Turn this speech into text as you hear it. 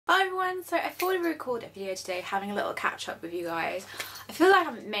everyone, so I thought I'd record a video today having a little catch up with you guys. I feel like I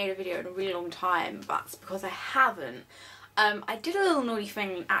haven't made a video in a really long time, but it's because I haven't. I did a little naughty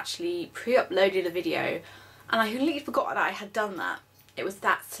thing and actually pre-uploaded a video and I completely forgot that I had done that. It was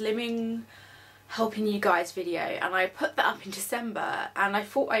that slimming helping you guys video and I put that up in December and I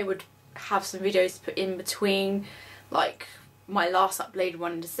thought I would have some videos to put in between like my last uploaded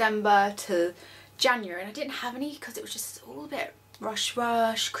one in December to January, and I didn't have any because it was just all a bit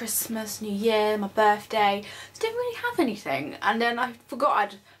rush, Christmas, New Year, my birthday, so didn't really have anything. And then I forgot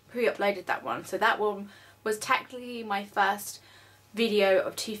I'd pre-uploaded that one, so that one was technically my first video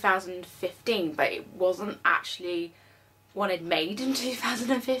of 2015, but it wasn't actually one I'd made in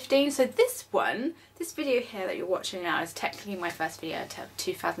 2015. So this video here that you're watching now is technically my first video of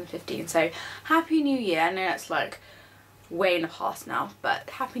 2015, so Happy New Year. I know it's like way in the past now, but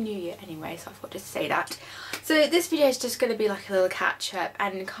Happy New Year anyway, so I thought just to say that. So this video is just going to be like a little catch up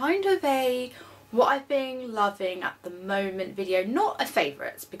and kind of a what I've been loving at the moment video, not a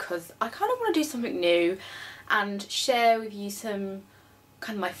favourites, because I kind of want to do something new and share with you some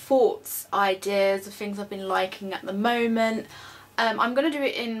kind of my thoughts, ideas of things I've been liking at the moment. I'm going to do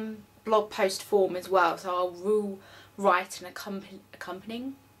it in blog post form as well, so I will write an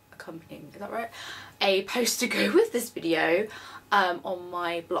accompanying, is that right? A post to go with this video on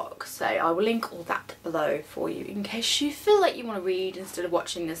my blog, so I will link all that below for you in case you feel like you want to read instead of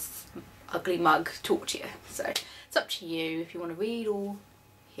watching this ugly mug talk to you. So it's up to you if you want to read or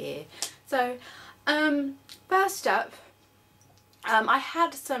hear. So first up, I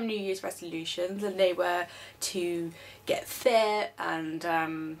had some New Year's resolutions and they were to get fit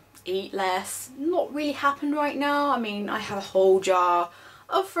and eat less. Not really happened right now. I mean, I have a whole jar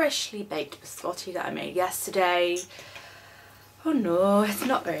of freshly baked biscotti that I made yesterday. Oh no, it's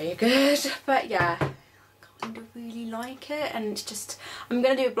not very good, but yeah, I kind of really like it, and it's just, I'm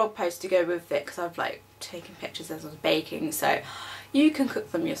going to do a blog post to go with it because I've like taken pictures as I was baking, so you can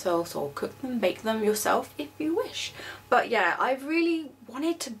cook them yourselves or cook them, bake them yourself if you wish. But yeah, I've really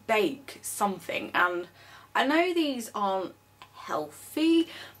wanted to bake something, and I know these aren't healthy,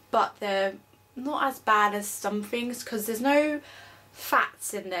 but they're not as bad as some things because there's no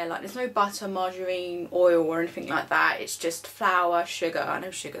fats in there, like there's no butter, margarine, oil or anything like that. It's just flour, sugar. I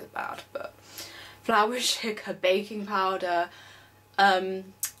know sugar's bad, but flour, sugar, baking powder,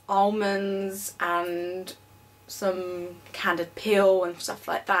 almonds and some candied peel and stuff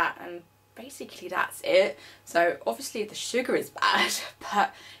like that, and basically that's it. So obviously the sugar is bad,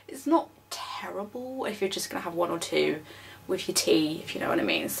 but it's not terrible if you're just gonna have one or two with your tea, if you know what I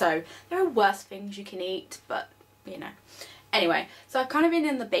mean. So there are worse things you can eat, but you know. Anyway, so I've kind of been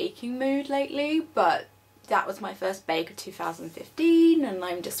in the baking mood lately, but that was my first bake of 2015 and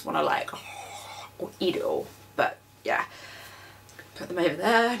I just want to like eat it all. But yeah, put them over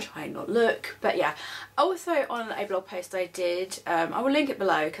there, try and not look. But yeah, also on a blog post I did, I will link it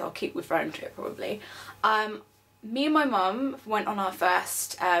below because I'll keep referring to it probably. Me and my mum went on our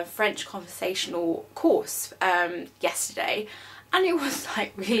first French conversational course yesterday, and it was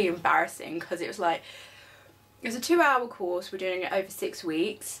like really embarrassing because it was like, it was a 2-hour course, we're doing it over 6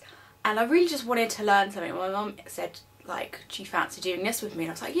 weeks, and I really just wanted to learn something. My mum said like, do you fancy doing this with me? And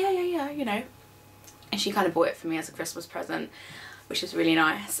I was like, yeah, you know. And she kind of bought it for me as a Christmas present, which is really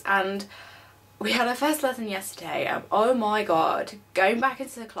nice. And we had our first lesson yesterday, and oh my god, going back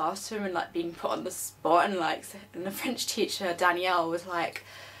into the classroom and like being put on the spot, and like, and the French teacher Danielle was like,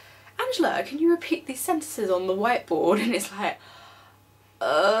 Angela, can you repeat these sentences on the whiteboard? And it's like,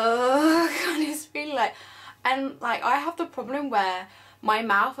 and it's really like, and like I have the problem where my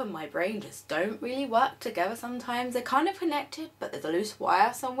mouth and my brain just don't really work together sometimes. They're kind of connected, but there's a loose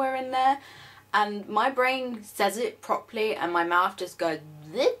wire somewhere in there, and my brain says it properly and my mouth just goes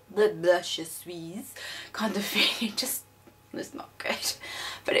je suis kind of thing. It just, it's not good.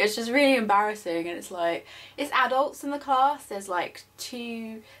 But it was just really embarrassing, and it's like, it's adults in the class. There's like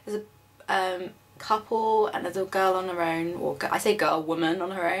there's a couple and there's a girl on her own, or I say girl, woman on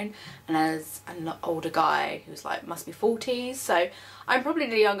her own, and there's an older guy who's like must be 40s. So I'm probably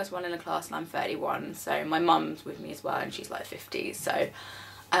the youngest one in the class and I'm 31, so my mum's with me as well and she's like 50s. So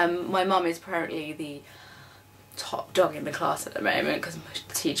my mum is apparently the top dog in the class at the moment because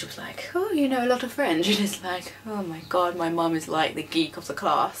the teacher was like, oh, you know a lot of French, and it's like, oh my god, my mum is like the geek of the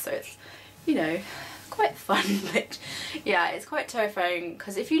class. So it's, you know, quite fun, but yeah, it's quite terrifying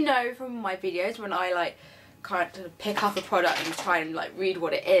because if you know from my videos when I like kind of pick up a product and try and like read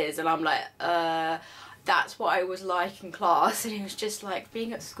what it is, and I'm like, that's what I was like in class, and it was just like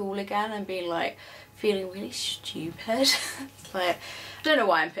being at school again and being like feeling really stupid. It's like, I don't know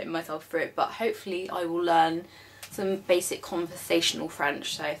why I'm putting myself through it, but hopefully I will learn some basic conversational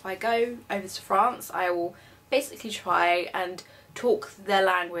French. So if I go over to France, I will basically try and talk their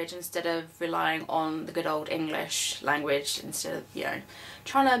language instead of relying on the good old English language, instead of, you know,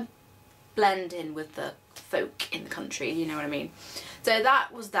 trying to blend in with the folk in the country, you know what I mean. So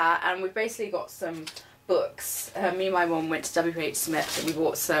that was that, and we've basically got some books. Me and my mum went to WH Smith and we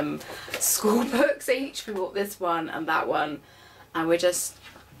bought some school books each. We bought this one and that one, and we're just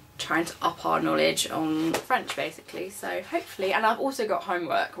trying to up our knowledge on French basically. So hopefully, and I've also got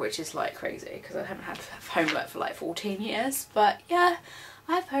homework, which is like crazy because I haven't had homework for like 14 years, but yeah,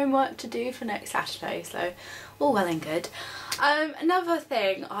 I have homework to do for next Saturday, so all well and good. Another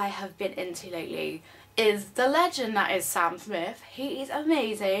thing I have been into lately is the legend that is Sam Smith. He is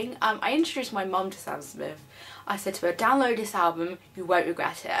amazing. I introduced my mum to Sam Smith. I said to her, download this album, you won't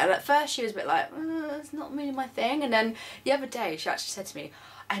regret it. And at first she was a bit like, it's not really my thing. And then the other day she actually said to me,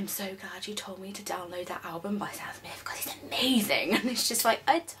 I'm so glad you told me to download that album by Sam Smith because it's amazing. And it's just like,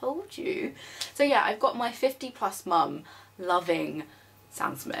 I told you. So yeah, I've got my 50+ mum loving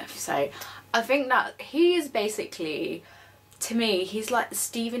Sam Smith. So I think that he is basically, to me, he's like the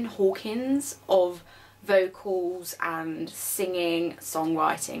Stephen Hawkins of vocals and singing,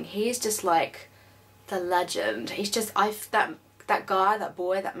 songwriting. He is just like the legend. He's just, that guy, that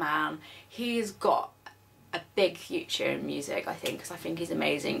boy, that man, he's got a big future in music, I think, because I think he's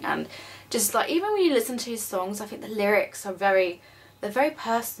amazing. And just like, even when you listen to his songs, I think the lyrics are they're very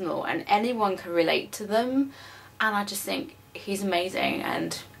personal and anyone can relate to them, and I just think he's amazing.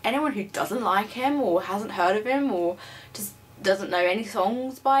 And anyone who doesn't like him or hasn't heard of him or just doesn't know any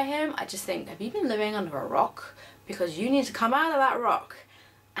songs by him, I just think, have you been living under a rock? Because you need to come out of that rock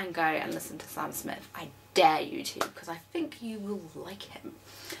and go and listen to Sam Smith. I dare you to, because I think you will like him.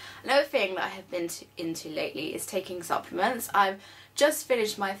 Another thing that I have been into lately is taking supplements. I've just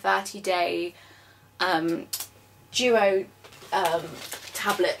finished my 30-day duo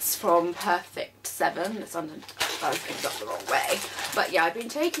tablets from Perfect 7. It's under, I picked up the wrong way. But yeah, I've been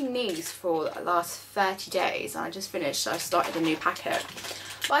taking these for the last 30 days and I just finished, so I started a new packet.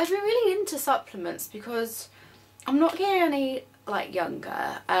 But I've been really into supplements because I'm not getting any like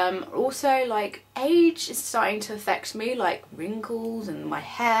younger. Also, like, age is starting to affect me, like wrinkles and my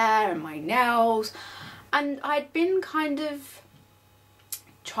hair and my nails, and I'd been kind of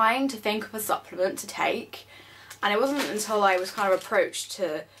trying to think of a supplement to take, and it wasn't until I was kind of approached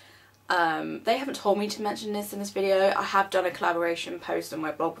to they haven't told me to mention this in this video. I have done a collaboration post on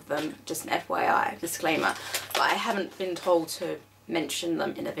my blog with them, just an FYI disclaimer, but I haven't been told to mention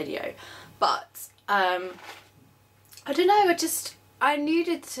them in a video. But I don't know, I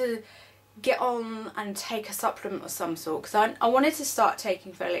needed to get on and take a supplement of some sort, because I wanted to start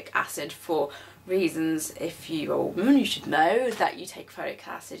taking folic acid for reasons. If you're a woman, you should know that you take folic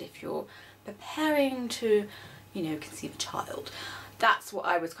acid if you're preparing to, you know, conceive a child. That's what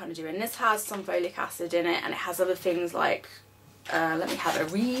I was kind of doing. This has some folic acid in it, and it has other things like, let me have a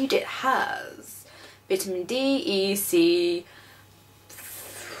read. It has vitamin D, E, C,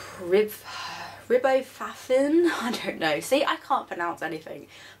 riboflavin, I don't know. See, I can't pronounce anything.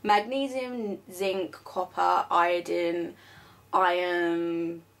 Magnesium, zinc, copper, iodine,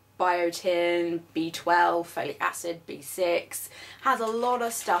 iron, biotin, B12, folic acid, B6. Has a lot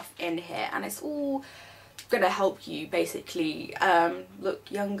of stuff in here, and it's all gonna help you basically look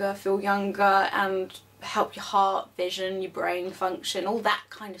younger, feel younger, and help your heart, vision, your brain function, all that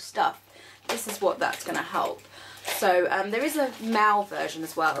kind of stuff. This is what that's gonna help. So there is a male version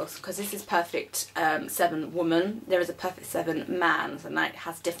as well, because this is Perfect 7 woman. There is a Perfect 7 man, and that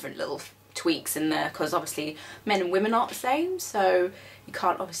has different little tweaks in there, because obviously men and women aren't the same, so you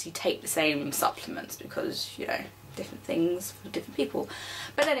can't obviously take the same supplements because, you know, different things for different people.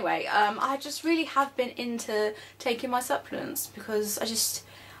 But anyway, I just really have been into taking my supplements because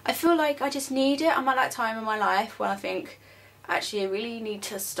I feel like I just need it. I'm at that time in my life when I think, actually, I really need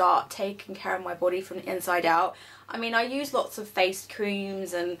to start taking care of my body from the inside out. I mean, I use lots of face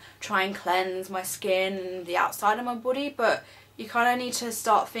creams and try and cleanse my skin and the outside of my body, but you kind of need to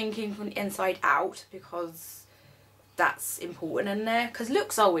start thinking from the inside out, because that's important in there. Because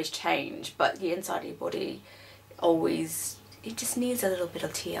looks always change, but the inside of your body always, it just needs a little bit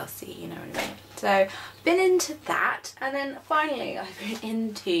of TLC, you know what I mean? So, been into that, and then finally I've been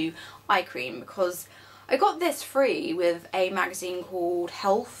into eye cream, because I got this free with a magazine called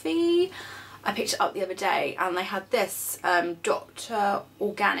Healthy. I picked it up the other day, and they had this Dr.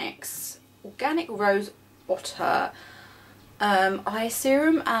 Organics Organic Rose Otter eye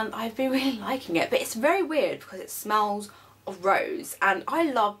serum, and I've been really liking it. But it's very weird because it smells of rose, and I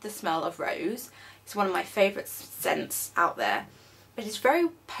love the smell of rose. It's one of my favourite scents out there, but it's very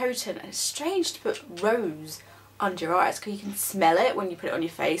potent, and it's strange to put rose under your eyes because you can smell it when you put it on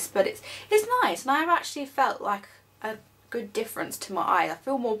your face, but it's nice, and I've actually felt like a good difference to my eyes. I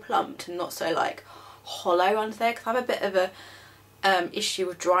feel more plumped and not so like hollow under there, because I have a bit of a issue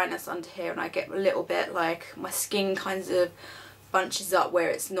with dryness under here, and I get a little bit like my skin kind of bunches up where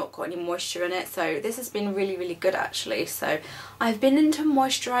it's not got any moisture in it. So this has been really, really good actually. So I've been into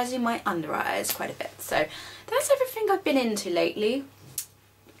moisturising my under eyes quite a bit. So that's everything I've been into lately.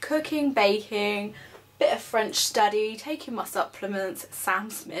 Cooking, baking, bit of French study, taking my supplements, Sam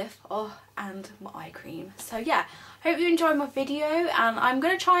Smith, and my eye cream. So yeah, hope you enjoyed my video, and I'm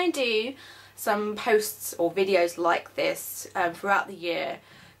going to try and do some posts or videos like this throughout the year,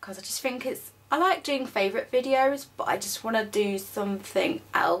 because I just think I like doing favourite videos, but I just want to do something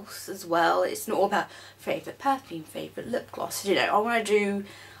else as well. It's not all about favourite perfume, favourite lip gloss, you know. I want to do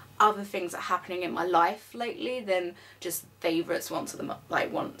other things that are happening in my life lately than just favourites once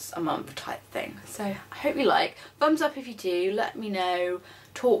a month type thing. So I hope you like. Thumbs up if you do, let me know,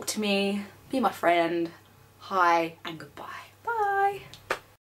 talk to me, be my friend. Hi and goodbye. Bye.